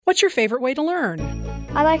What's your favorite way to learn?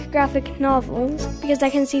 I like graphic novels because I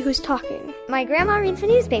can see who's talking. My grandma reads the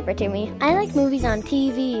newspaper to me. I like movies on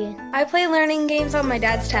TV. I play learning games on my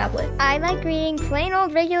dad's tablet. I like reading plain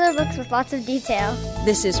old regular books with lots of detail.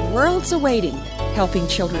 This is Worlds Awaiting, helping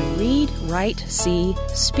children read, write, see,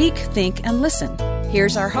 speak, think, and listen.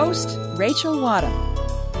 Here's our host, Rachel Wadham.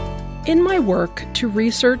 In my work to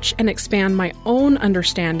research and expand my own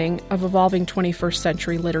understanding of evolving 21st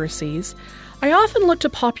century literacies, I often look to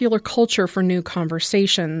popular culture for new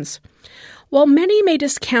conversations. While many may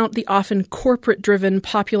discount the often corporate-driven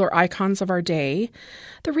popular icons of our day,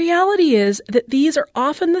 the reality is that these are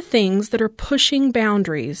often the things that are pushing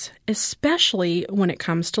boundaries, especially when it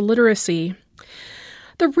comes to literacy.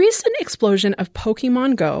 The recent explosion of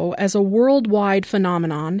Pokémon Go as a worldwide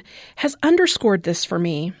phenomenon has underscored this for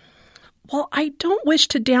me. While I don't wish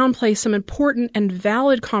to downplay some important and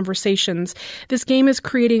valid conversations this game is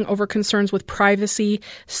creating over concerns with privacy,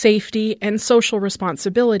 safety, and social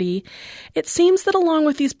responsibility, it seems that along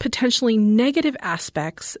with these potentially negative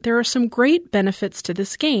aspects, there are some great benefits to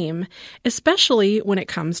this game, especially when it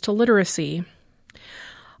comes to literacy.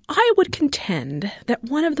 I would contend that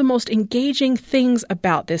one of the most engaging things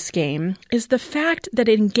about this game is the fact that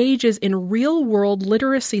it engages in real-world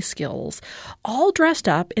literacy skills, all dressed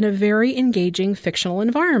up in a very engaging fictional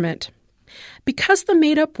environment. Because the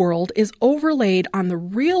made-up world is overlaid on the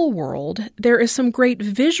real world, there is some great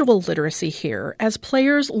visual literacy here as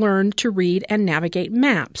players learn to read and navigate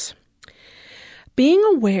maps. Being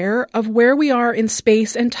aware of where we are in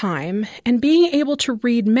space and time and being able to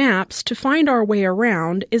read maps to find our way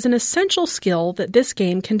around is an essential skill that this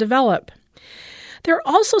game can develop. There are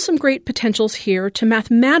also some great potentials here to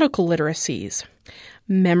mathematical literacies.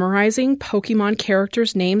 Memorizing Pokemon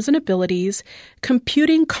characters' names and abilities,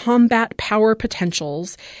 computing combat power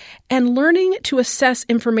potentials, and learning to assess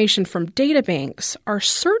information from databanks are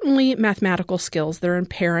certainly mathematical skills that are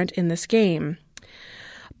inherent in this game.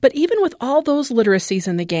 But even with all those literacies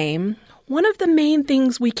in the game, one of the main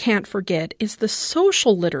things we can't forget is the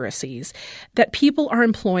social literacies that people are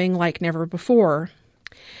employing like never before.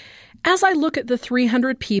 As I look at the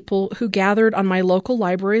 300 people who gathered on my local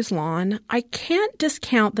library's lawn, I can't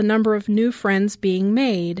discount the number of new friends being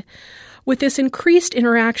made, with this increased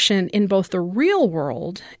interaction in both the real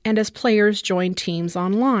world and as players join teams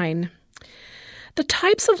online. The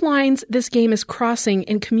types of lines this game is crossing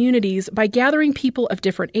in communities by gathering people of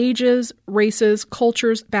different ages, races,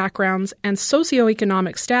 cultures, backgrounds, and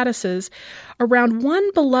socioeconomic statuses around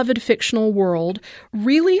one beloved fictional world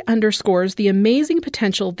really underscores the amazing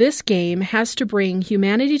potential this game has to bring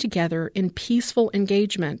humanity together in peaceful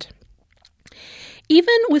engagement.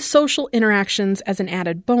 Even with social interactions as an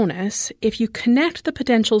added bonus, if you connect the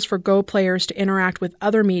potentials for Go players to interact with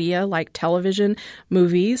other media like television,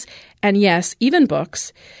 movies, and yes, even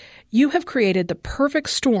books, you have created the perfect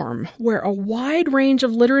storm where a wide range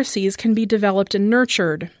of literacies can be developed and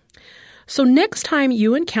nurtured. So next time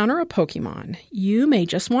you encounter a Pokemon, you may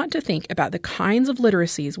just want to think about the kinds of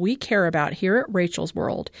literacies we care about here at Rachel's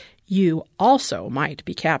World you also might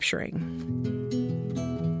be capturing.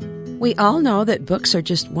 We all know that books are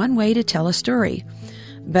just one way to tell a story.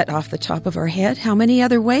 But off the top of our head, how many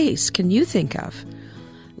other ways can you think of?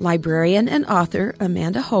 Librarian and author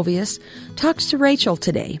Amanda Hovius talks to Rachel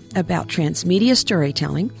today about transmedia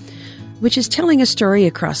storytelling, which is telling a story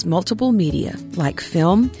across multiple media like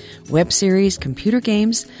film, web series, computer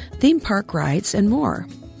games, theme park rides, and more.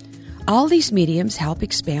 All these mediums help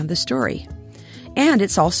expand the story. And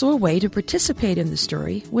it's also a way to participate in the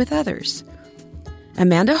story with others.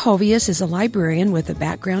 Amanda Hovius is a librarian with a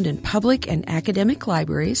background in public and academic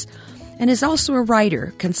libraries and is also a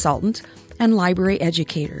writer, consultant, and library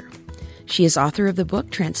educator. She is author of the book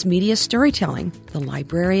Transmedia Storytelling, The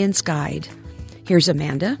Librarian's Guide. Here's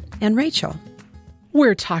Amanda and Rachel.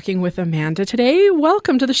 We're talking with Amanda today.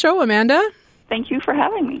 Welcome to the show, Amanda. Thank you for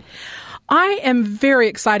having me. I am very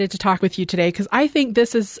excited to talk with you today because I think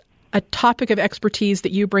this is a topic of expertise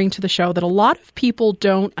that you bring to the show that a lot of people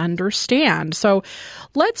don't understand. So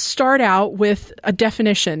let's start out with a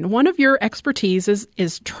definition. One of your expertise is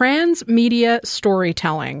transmedia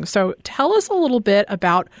storytelling. So tell us a little bit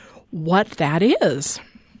about what that is.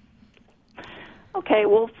 Okay,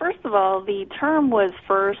 well, first of all, the term was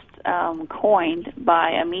first coined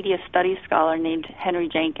by a media studies scholar named Henry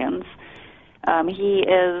Jenkins. He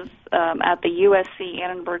is at the USC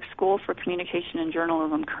Annenberg School for Communication and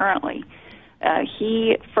Journalism currently.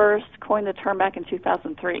 He first coined the term back in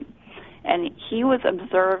 2003, and he was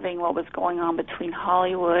observing what was going on between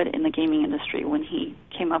Hollywood and the gaming industry when he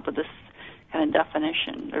came up with this kind of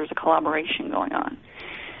definition. There was a collaboration going on.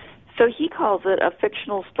 So he calls it a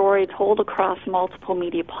fictional story told across multiple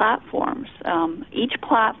media platforms. Each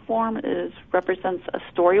platform represents a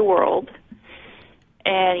story world,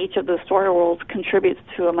 and each of those story worlds contributes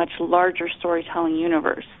to a much larger storytelling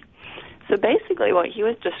universe. So basically what he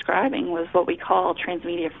was describing was what we call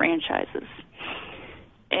transmedia franchises.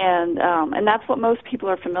 And that's what most people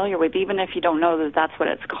are familiar with, even if you don't know that that's what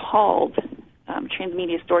it's called.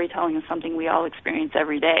 Transmedia storytelling is something we all experience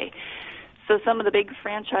every day. So some of the big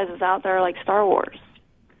franchises out there are like Star Wars.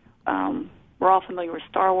 We're all familiar with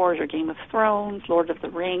Star Wars or Game of Thrones, Lord of the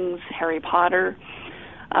Rings, Harry Potter.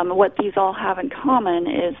 What these all have in common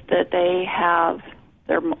is that they have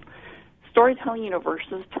their storytelling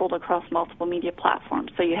universes told across multiple media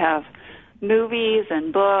platforms. So you have movies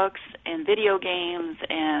and books and video games,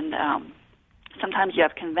 and sometimes you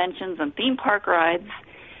have conventions and theme park rides.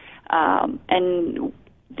 And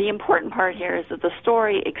the important part here is that the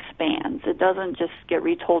story expands. It doesn't just get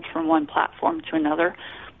retold from one platform to another,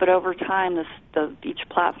 but over time, each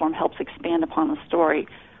platform helps expand upon the story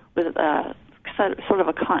with sort of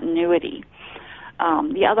a continuity.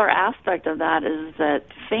 The other aspect of that is that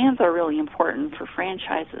fans are really important for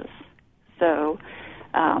franchises. So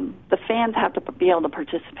the fans have to be able to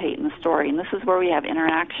participate in the story, and this is where we have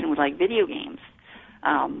interaction with, like, video games.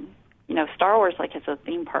 Star Wars, like, it's a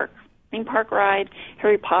theme park ride.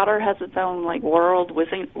 Harry Potter has its own, like, world,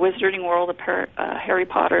 Wizarding World of Harry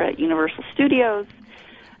Potter at Universal Studios.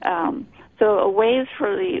 So ways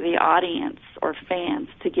for the audience or fans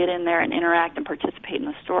to get in there and interact and participate in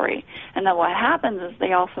the story. And then what happens is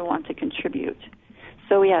they also want to contribute.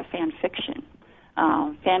 So we have fan fiction.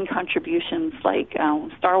 Fan contributions, like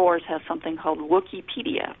Star Wars has something called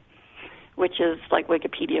Wikipedia, which is like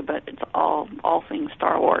Wikipedia, but it's all things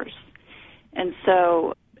Star Wars. And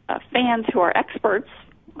so fans who are experts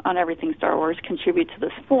on everything Star Wars contribute to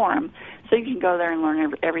this forum, so you can go there and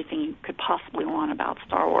learn everything you could possibly want about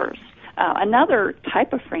Star Wars. Another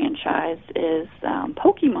type of franchise is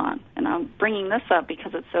Pokemon, and I'm bringing this up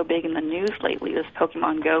because it's so big in the news lately, this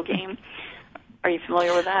Pokemon Go game. Are you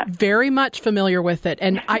familiar with that? Very much familiar with it,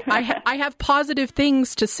 and I have positive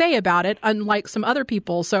things to say about it, unlike some other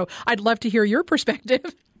people, so I'd love to hear your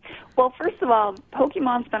perspective. Well, first of all,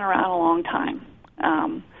 Pokemon's been around a long time.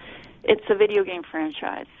 It's a video game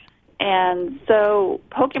franchise. And so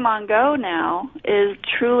Pokemon Go now is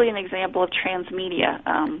truly an example of transmedia,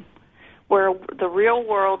 where the real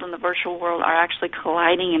world and the virtual world are actually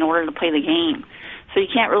colliding in order to play the game. So you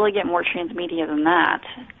can't really get more transmedia than that,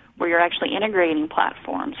 where you're actually integrating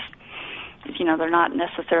platforms. They're not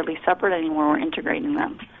necessarily separate anymore, we're integrating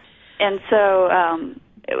them. And so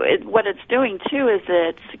what it's doing, too, is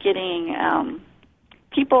it's getting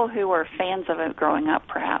people who are fans of it growing up,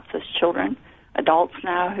 perhaps as children, adults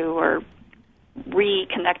now who are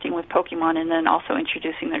reconnecting with Pokemon and then also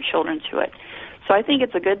introducing their children to it. So I think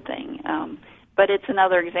it's a good thing. But it's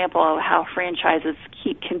another example of how franchises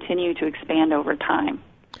continue to expand over time.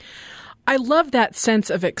 I love that sense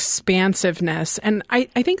of expansiveness. And I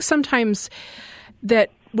think sometimes that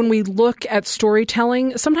when we look at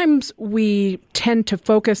storytelling, sometimes we tend to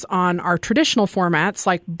focus on our traditional formats,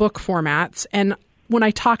 like book formats. And when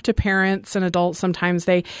I talk to parents and adults, sometimes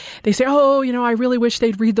they say, I really wish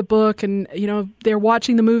they'd read the book, and, they're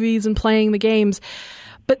watching the movies and playing the games.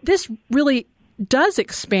 But this really does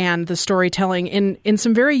expand the storytelling in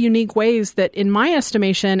some very unique ways that, in my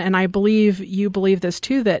estimation, and I believe you believe this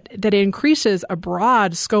too, that it increases a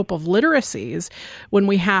broad scope of literacies when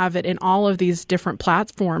we have it in all of these different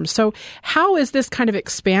platforms. So how is this kind of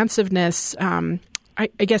expansiveness, I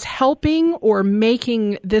guess, helping or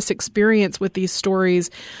making this experience with these stories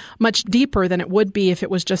much deeper than it would be if it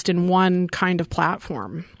was just in one kind of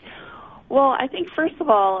platform? Well, I think, first of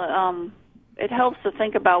all, it helps to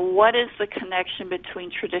think about what is the connection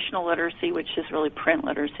between traditional literacy, which is really print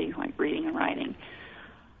literacy, like reading and writing,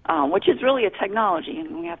 which is really a technology,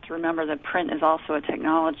 and we have to remember that print is also a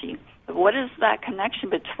technology. But what is that connection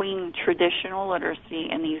between traditional literacy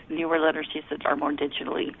and these newer literacies that are more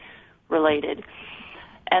digitally related?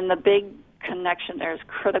 And the big connection there is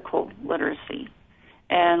critical literacy.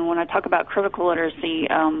 And when I talk about critical literacy,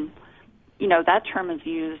 that term is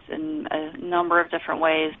used in a number of different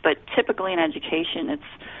ways, but typically in education it's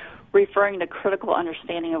referring to critical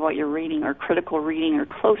understanding of what you're reading, or critical reading, or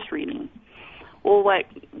close reading. Well,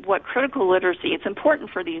 what critical literacy, it's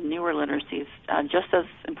important for these newer literacies, just as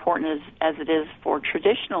important as it is for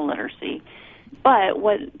traditional literacy. But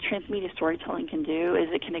what transmedia storytelling can do is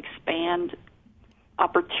it can expand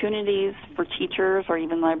opportunities for teachers or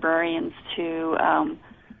even librarians to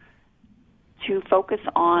focus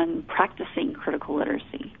on practicing critical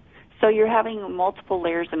literacy. So you're having multiple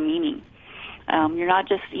layers of meaning. You're not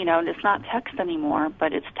just, it's not text anymore,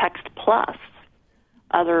 but it's text plus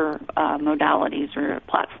other modalities or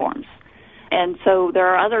platforms. And so there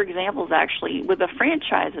are other examples, actually, with the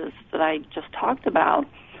franchises that I just talked about.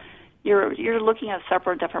 You're looking at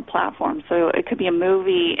several different platforms. So it could be a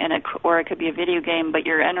movie or it could be a video game, but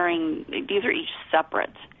you're entering, these are each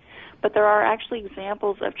separate. But there are actually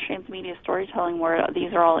examples of transmedia storytelling where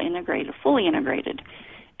these are all integrated, fully integrated.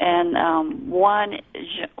 And what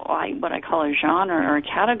I call a genre or a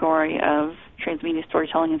category of transmedia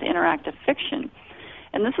storytelling is interactive fiction.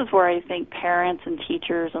 And this is where I think parents and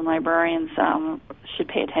teachers and librarians should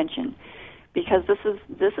pay attention, because this is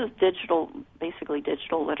digital, basically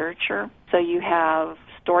digital literature. So you have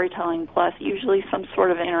storytelling plus usually some sort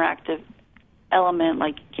of interactive element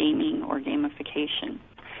like gaming or gamification.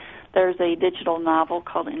 There's a digital novel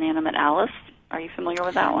called Inanimate Alice. Are you familiar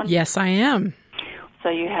with that one? Yes, I am. So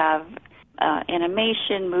you have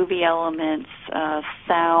animation, movie elements,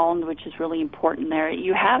 sound, which is really important there.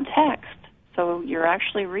 You have text, so you're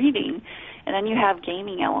actually reading. And then you have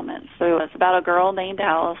gaming elements. So it's about a girl named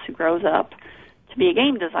Alice who grows up to be a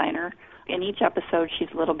game designer. In each episode, she's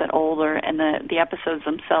a little bit older, and the episodes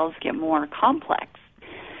themselves get more complex.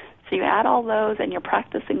 So you add all those, and you're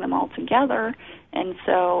practicing them all together. And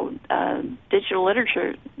so digital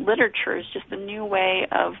literature is just a new way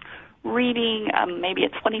of reading, maybe a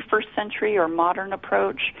 21st century or modern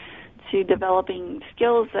approach to developing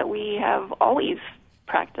skills that we have always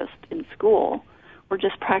practiced in school. We're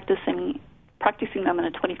just practicing them in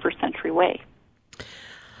a 21st century way.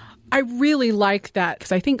 I really like that,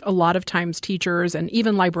 because I think a lot of times teachers and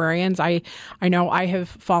even librarians, I know I have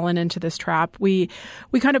fallen into this trap. We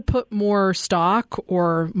kind of put more stock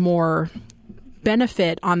or more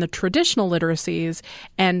benefit on the traditional literacies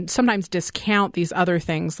and sometimes discount these other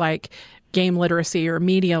things like game literacy or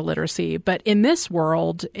media literacy. But in this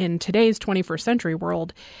world, in today's 21st century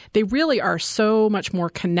world, they really are so much more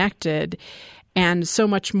connected and so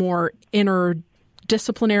much more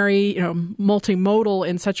interdisciplinary, multimodal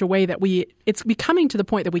in such a way that it's becoming to the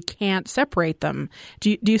point that we can't separate them.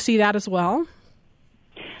 Do you see that as well?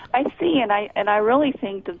 I see, and I really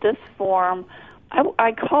think that this form,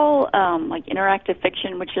 I call like interactive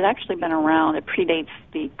fiction, which has actually been around. It predates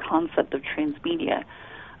the concept of transmedia,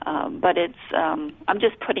 but it's I'm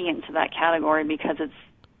just putting it into that category because it's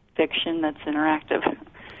fiction that's interactive.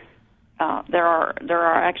 There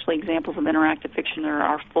are actually examples of interactive fiction. There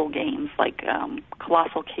are full games like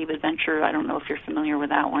Colossal Cave Adventure. I don't know if you're familiar with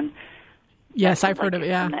that one. Yes, I've heard of it,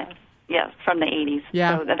 yeah. From the 80s.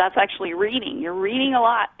 Yeah. So that's actually reading. You're reading a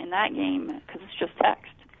lot in that game because it's just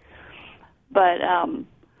text. But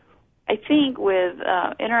I think with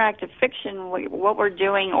interactive fiction, what we're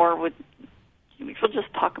doing, or we'll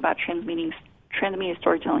just talk about transmedia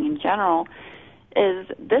storytelling in general, is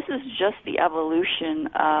this is just the evolution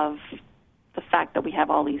of the fact that we have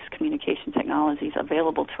all these communication technologies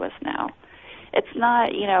available to us now. It's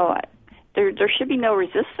not, there should be no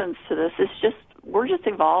resistance to this. It's just, we're just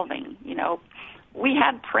evolving. We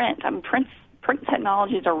had print. Print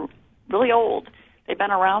technologies are really old. They've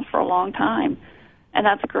been around for a long time, and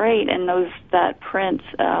that's great. And that print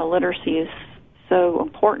literacy is so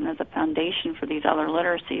important as a foundation for these other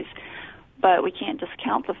literacies. But we can't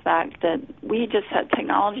discount the fact that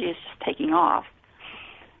technology is just taking off.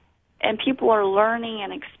 And people are learning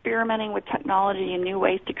and experimenting with technology in new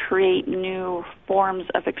ways to create new forms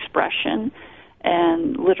of expression,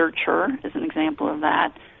 and literature is an example of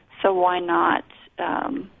that. So why not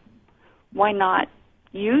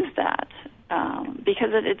use that? Because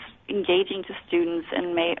it's engaging to students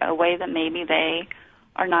in a way that maybe they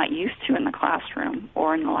are not used to in the classroom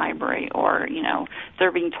or in the library, or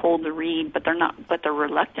they're being told to read, but they're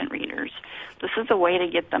reluctant readers. This is a way to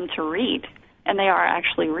get them to read, and they are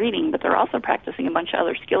actually reading, but they're also practicing a bunch of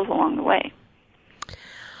other skills along the way.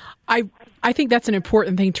 I think that's an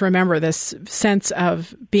important thing to remember, this sense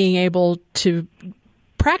of being able to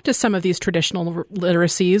practice some of these traditional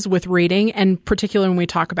literacies with reading, and particularly when we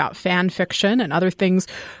talk about fan fiction and other things,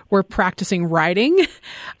 we're practicing writing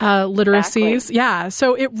literacies. Exactly. Yeah,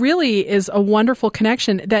 so it really is a wonderful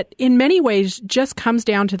connection that in many ways just comes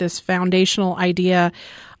down to this foundational idea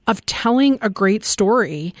of telling a great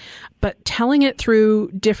story, but telling it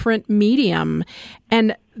through different medium.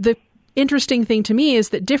 And the interesting thing to me is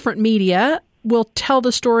that different media will tell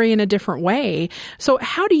the story in a different way. So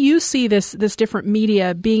how do you see this different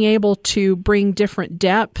media being able to bring different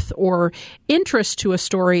depth or interest to a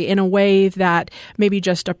story in a way that maybe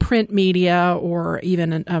just a print media or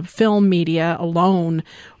even a film media alone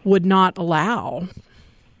would not allow?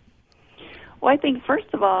 Well, I think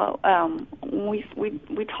first of all, when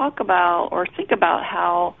we talk about or think about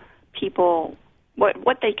how people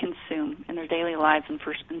what they consume in their daily lives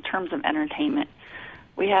in terms of entertainment.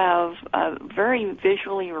 We have a very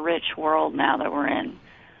visually rich world now that we're in.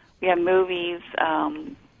 We have movies.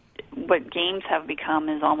 What games have become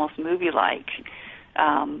is almost movie-like.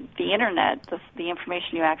 The Internet, the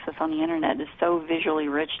information you access on the Internet is so visually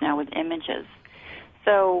rich now with images.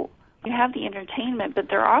 So you have the entertainment, but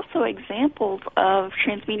there are also examples of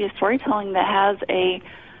transmedia storytelling that has a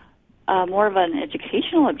more of an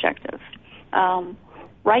educational objective.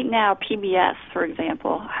 Right now, PBS, for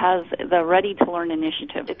example, has the Ready to Learn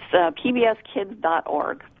initiative. It's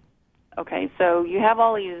pbskids.org. Okay, so you have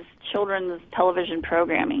all these children's television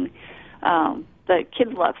programming that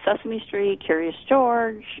kids love: Sesame Street, Curious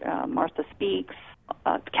George, Martha Speaks,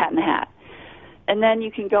 Cat in the Hat. And then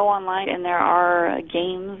you can go online, and there are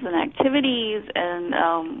games and activities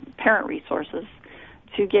and parent resources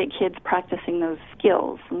to get kids practicing those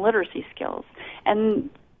skills, some literacy skills. And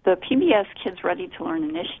the PBS Kids Ready to Learn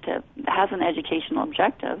initiative has an educational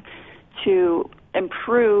objective to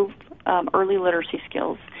improve early literacy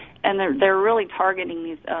skills. And they're really targeting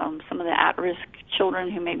these some of the at-risk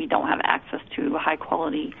children who maybe don't have access to a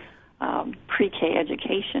high-quality pre-K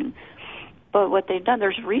education. But what they've done,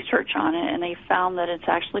 there's research on it, and they found that it's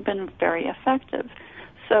actually been very effective.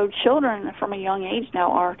 So children from a young age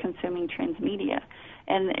now are consuming transmedia.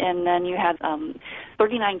 And then you have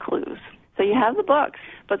 39 Clues. So you have the books,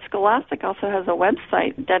 but Scholastic also has a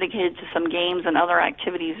website dedicated to some games and other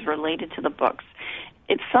activities related to the books.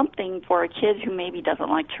 It's something for a kid who maybe doesn't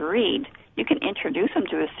like to read. You can introduce them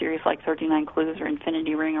to a series like 39 Clues or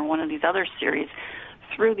Infinity Ring or one of these other series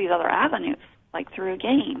through these other avenues, like through a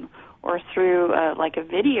game or through like a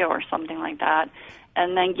video or something like that,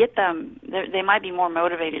 and then get them, they might be more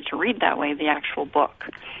motivated to read that way, the actual book.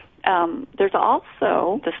 There's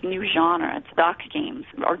also this new genre, it's doc games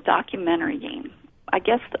or documentary games. I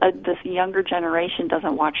guess this younger generation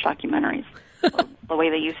doesn't watch documentaries the way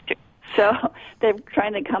they used to. So they're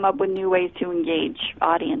trying to come up with new ways to engage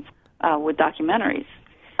audience with documentaries.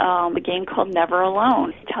 A game called Never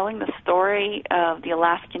Alone, telling the story of the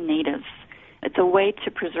Alaskan natives. It's a way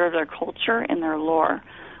to preserve their culture and their lore.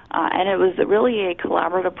 And it was really a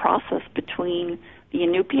collaborative process between the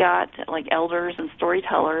Inupiat, like elders and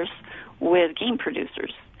storytellers, with game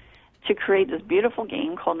producers to create this beautiful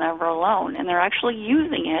game called Never Alone. And they're actually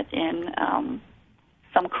using it in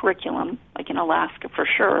some curriculum, like in Alaska for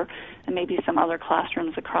sure, and maybe some other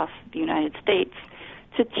classrooms across the United States,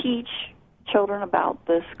 to teach children about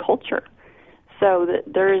this culture. So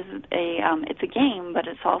that there is it's a game, but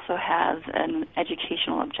it also has an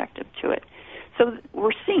educational objective to it. So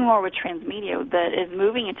we're seeing more with transmedia that is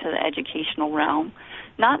moving into the educational realm,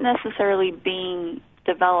 not necessarily being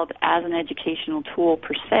developed as an educational tool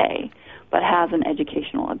per se, but has an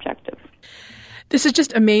educational objective. This is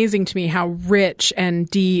just amazing to me how rich and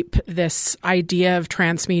deep this idea of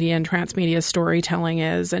transmedia and transmedia storytelling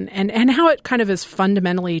is, and how it kind of has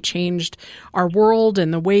fundamentally changed our world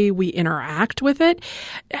and the way we interact with it.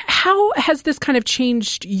 How has this kind of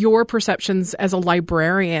changed your perceptions as a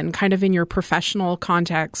librarian, kind of in your professional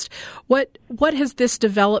context? What has this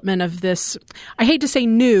development of this, I hate to say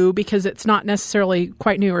new because it's not necessarily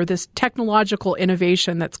quite new, or this technological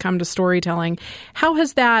innovation that's come to storytelling, how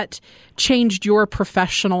has that changed your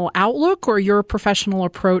professional outlook or your professional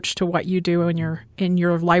approach to what you do in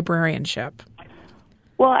your librarianship?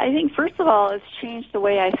 Well, I think first of all, it's changed the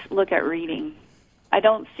way I look at reading. I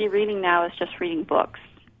don't see reading now as just reading books.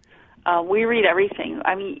 We read everything.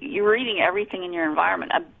 I mean, you're reading everything in your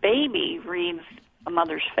environment. A baby reads a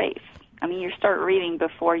mother's face. I mean, you start reading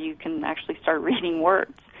before you can actually start reading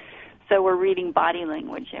words. So we're reading body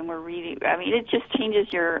language, and we're reading, I mean, it just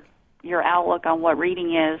changes your outlook on what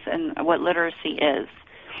reading is and what literacy is.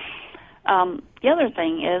 The other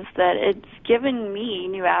thing is that it's given me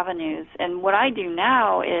new avenues, and what I do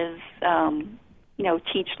now is,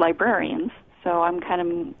 teach librarians. So I'm kind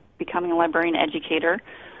of becoming a librarian educator.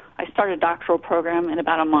 I started a doctoral program in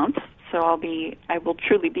about a month, so I will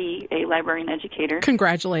truly be a librarian educator.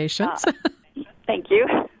 Congratulations. Thank you.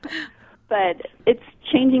 But it's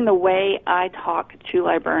changing the way I talk to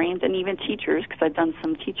librarians and even teachers, because I've done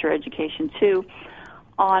some teacher education too,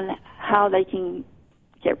 on how they can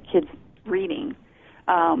get kids reading.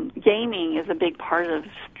 Gaming is a big part of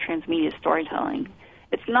transmedia storytelling.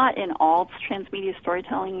 It's not in all transmedia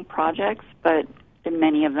storytelling projects, but in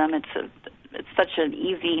many of them it's such an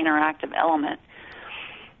easy interactive element.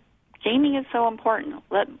 Gaming is so important.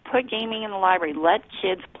 Put gaming in the library. Let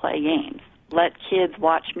kids play games. Let kids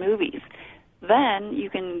watch movies. Then you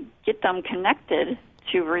can get them connected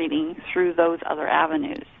to reading through those other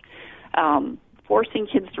avenues. forcing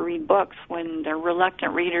kids to read books when they're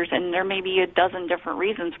reluctant readers, and there may be a dozen different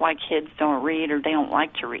reasons why kids don't read or they don't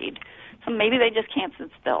like to read. So maybe they just can't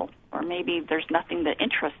sit still, or maybe there's nothing that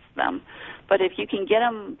interests them. But if you can get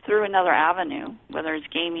them through another avenue, whether it's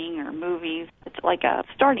gaming or movies, it's like a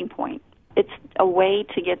starting point. It's a way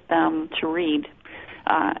to get them to read.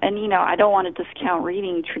 And, I don't want to discount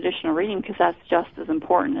reading, traditional reading, because that's just as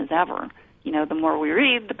important as ever. The more we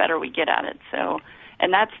read, the better we get at it. So,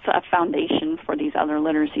 and that's a foundation for these other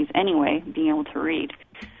literacies anyway, being able to read.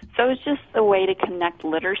 So it's just a way to connect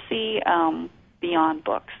literacy beyond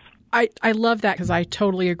books. I love that, because I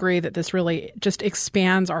totally agree that this really just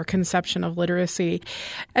expands our conception of literacy.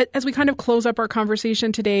 As we kind of close up our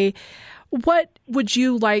conversation today, what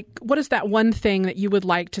is that one thing that you would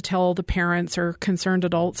like to tell the parents or concerned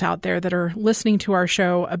adults out there that are listening to our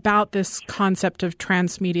show about this concept of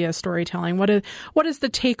transmedia storytelling? What is the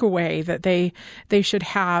takeaway that they should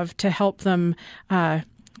have to help them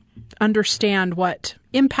understand what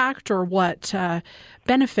impact or what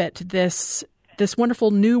benefit this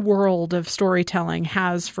wonderful new world of storytelling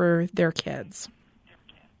has for their kids?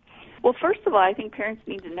 Well, first of all, I think parents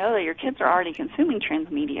need to know that your kids are already consuming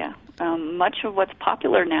transmedia. Much of what's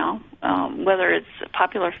popular now, whether it's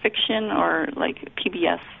popular fiction or like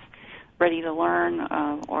PBS Ready to Learn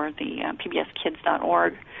or the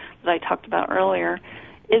pbskids.org that I talked about earlier,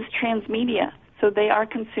 is transmedia. So they are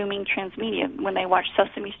consuming transmedia. When they watch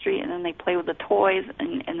Sesame Street and then they play with the toys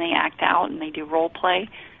and they act out and they do role play,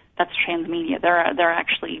 that's transmedia. They're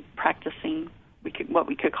actually practicing what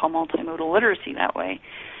we could call multimodal literacy that way.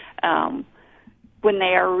 When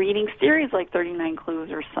they are reading series like 39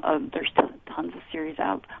 Clues, or there's tons of series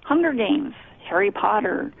out, Hunger Games, Harry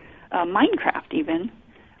Potter, Minecraft even,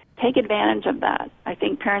 take advantage of that. I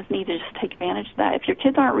think parents need to just take advantage of that. If your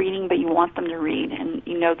kids aren't reading but you want them to read and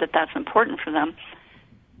you know that that's important for them,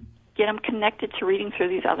 get them connected to reading through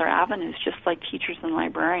these other avenues, just like teachers and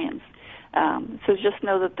librarians. So just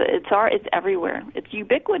know that it's everywhere. It's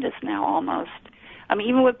ubiquitous now almost. I mean,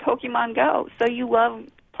 even with Pokemon Go. So you love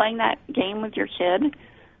playing that game with your kid?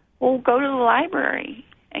 Well, go to the library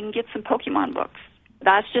and get some Pokemon books.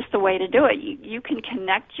 That's just the way to do it. You can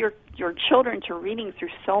connect your children to reading through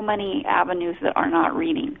so many avenues that are not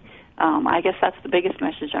reading. I guess that's the biggest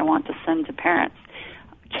message I want to send to parents.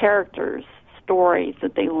 Characters, stories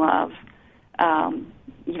that they love,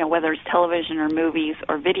 whether it's television or movies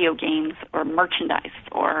or video games or merchandise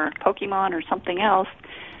or Pokemon or something else,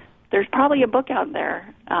 there's probably a book out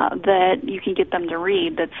there that you can get them to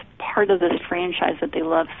read that's part of this franchise that they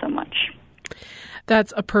love so much.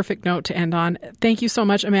 That's a perfect note to end on. Thank you so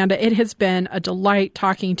much, Amanda. It has been a delight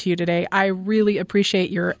talking to you today. I really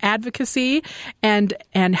appreciate your advocacy and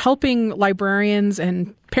helping librarians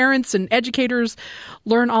and parents and educators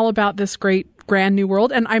learn all about this great grand new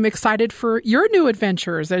world. And I'm excited for your new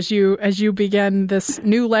adventures as you begin this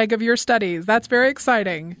new leg of your studies. That's very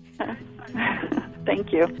exciting.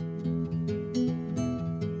 Thank you.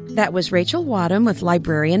 That was Rachel Wadham with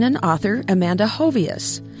librarian and author Amanda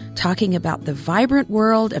Hovius, talking about the vibrant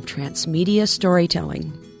world of transmedia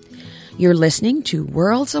storytelling. You're listening to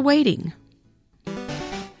Worlds Awaiting.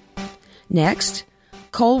 Next,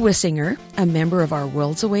 Cole Wissinger, a member of our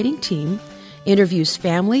Worlds Awaiting team, interviews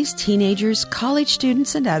families, teenagers, college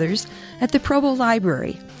students, and others at the Provo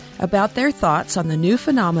Library about their thoughts on the new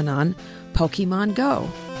phenomenon, Pokemon Go.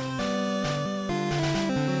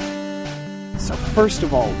 So first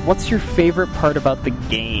of all, what's your favorite part about the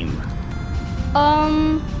game?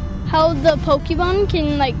 How the Pokemon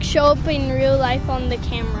can show up in real life on the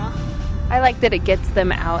camera. I like that it gets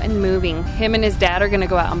them out and moving. Him and his dad are going to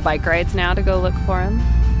go out on bike rides now to go look for him.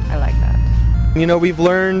 I like that. We've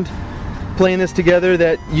learned playing this together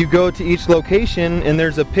that you go to each location and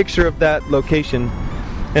there's a picture of that location.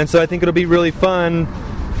 And so I think it'll be really fun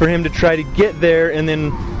for him to try to get there and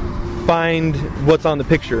then find what's on the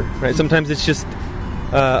picture, right? Sometimes it's just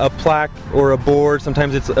a plaque or a board.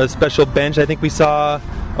 Sometimes it's a special bench. I think we saw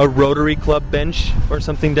a Rotary Club bench or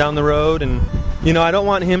something down the road. And, I don't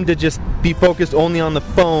want him to just be focused only on the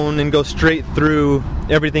phone and go straight through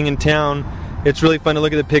everything in town. It's really fun to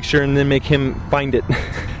look at the picture and then make him find it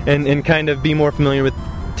and kind of be more familiar with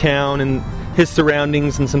town and his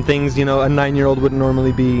surroundings and some things, a 9-year-old wouldn't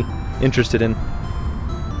normally be interested in.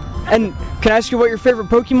 And can I ask you what your favorite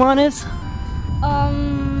Pokemon is?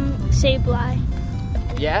 Sableye.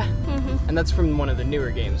 Yeah? Mm-hmm. And that's from one of the newer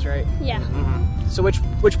games, right? Yeah. Mm-hmm. So which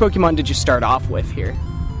Pokemon did you start off with here?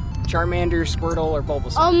 Charmander, Squirtle, or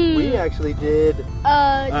Bulbasaur? We actually did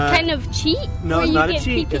kind of cheat. No, it's not a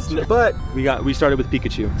cheat. But we started with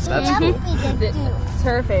Pikachu. So that's cool. It's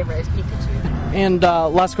her favorite is Pikachu. And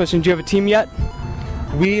last question, do you have a team yet?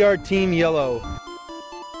 We are Team Yellow.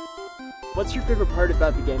 What's your favorite part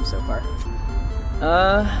about the game so far?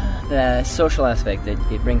 The social aspect.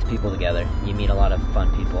 It brings people together. You meet a lot of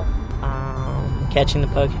fun people. Catching the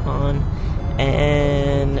Pokemon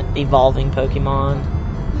and evolving Pokemon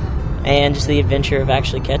and just the adventure of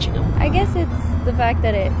actually catching them. I guess it's the fact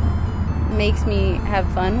that it makes me have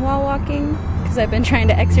fun while walking because I've been trying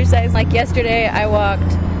to exercise. Like yesterday, I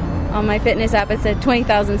walked on my fitness app. It said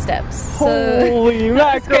 20,000 steps. Holy so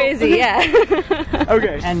that's crazy, yeah.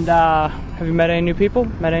 Okay. And have you met any new people?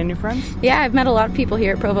 Met any new friends? Yeah, I've met a lot of people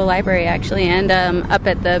here at Provo Library, actually, and up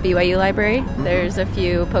at the BYU Library. There's a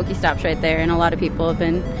few Pokestops right there, and a lot of people have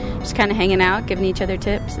been just kind of hanging out, giving each other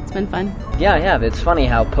tips. It's been fun. Yeah, it's funny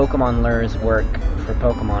how Pokemon lures work for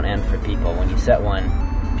Pokemon and for people. When you set one,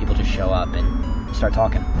 people just show up and start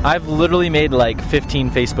talking. I've literally made like 15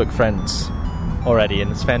 Facebook friends already, and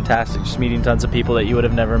it's fantastic. Just meeting tons of people that you would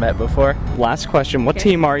have never met before. Last question. What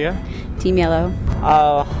team are you? Team Yellow.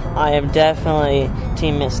 Oh, I am definitely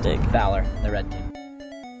Team Mystic. Valor, the red team.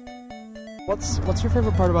 What's your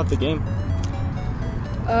favorite part about the game?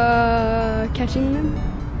 Catching them.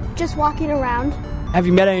 Just walking around. Have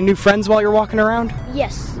you met any new friends while you're walking around?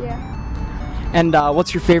 Yes. Yeah. And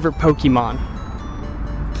what's your favorite Pokemon?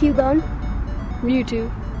 Cubone.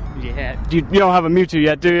 Mewtwo. Yeah. You don't have a Mewtwo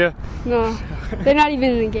yet, do you? No. They're not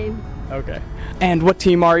even in the game. Okay. And what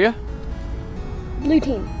team are you? Blue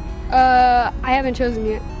team. I haven't chosen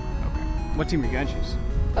yet. Okay. What team are you going to choose?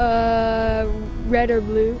 Red or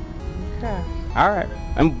blue. Okay. All right.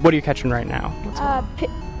 And what are you catching right now?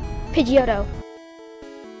 Pidgeotto.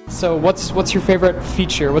 So what's your favorite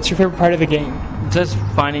feature? What's your favorite part of the game? Just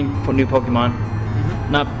finding new Pokemon.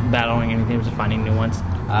 Not battling anything, just finding new ones.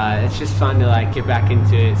 It's just fun to like get back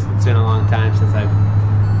into it. It's been a long time since I've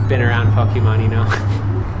been around Pokemon, you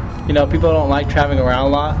know. You know, people don't like traveling around a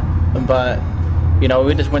lot, but you know,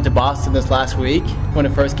 we just went to Boston this last week when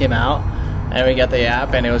it first came out, and we got the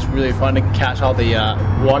app, and it was really fun to catch all the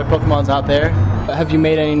water Pokemons out there. Have you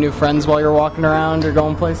made any new friends while you're walking around or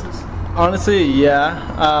going places? Honestly,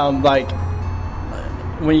 yeah. Like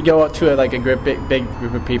when you go up to a big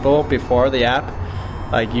group of people before the app,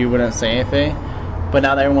 like you wouldn't say anything, but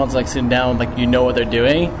now that everyone's like sitting down, like you know what they're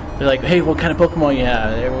doing. They're like, "Hey, what kind of Pokemon you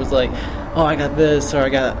have?" Everyone's like, "Oh, I got this," or "I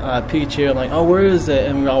got Pikachu." I'm like, "Oh, where is it?"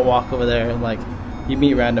 And we all walk over there, and like you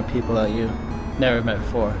meet random people that you never met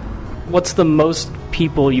before. What's the most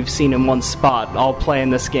people you've seen in one spot all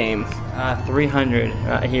playing this game? 300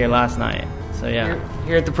 here last night. So yeah.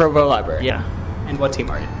 Here at the Provo Library. Yeah. And what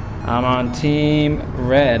team are you? I'm on Team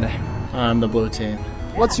Red. I'm the blue team.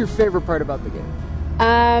 What's your favorite part about the game?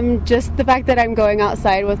 Just the fact that I'm going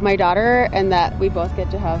outside with my daughter and that we both get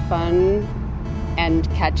to have fun and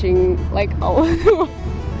catching like all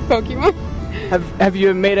Pokemon. Have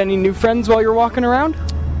you made any new friends while you're walking around?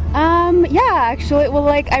 Yeah, actually. Well,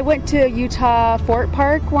 like I went to Utah Fort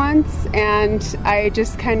Park once and I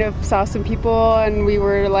just kind of saw some people and we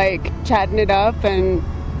were like chatting it up and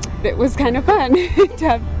it was kind of fun to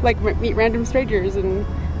have like meet random strangers and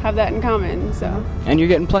have that in common. So. And you're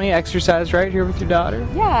getting plenty of exercise right here with your daughter?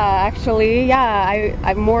 Yeah, actually, yeah.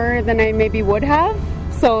 I'm more than I maybe would have.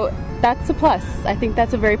 So that's a plus. I think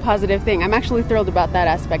that's a very positive thing. I'm actually thrilled about that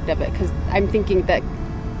aspect of it because I'm thinking that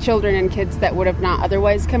children and kids that would have not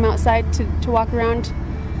otherwise come outside to walk around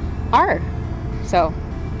are. So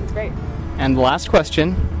it's great. And the last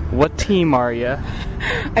question, what team are you?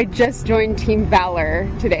 I just joined Team Valor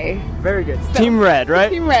today. Very good. So, Team Red, right?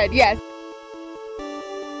 Team Red, yes.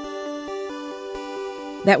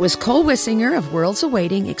 That was Cole Wissinger of Worlds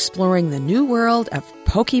Awaiting exploring the new world of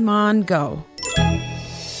Pokemon Go.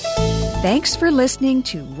 Thanks for listening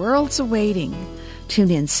to Worlds Awaiting.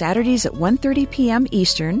 Tune in Saturdays at 1:30 p.m.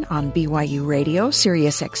 Eastern on BYU Radio,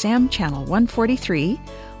 Sirius XM Channel 143,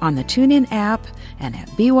 on the TuneIn app, and at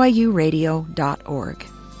byuradio.org.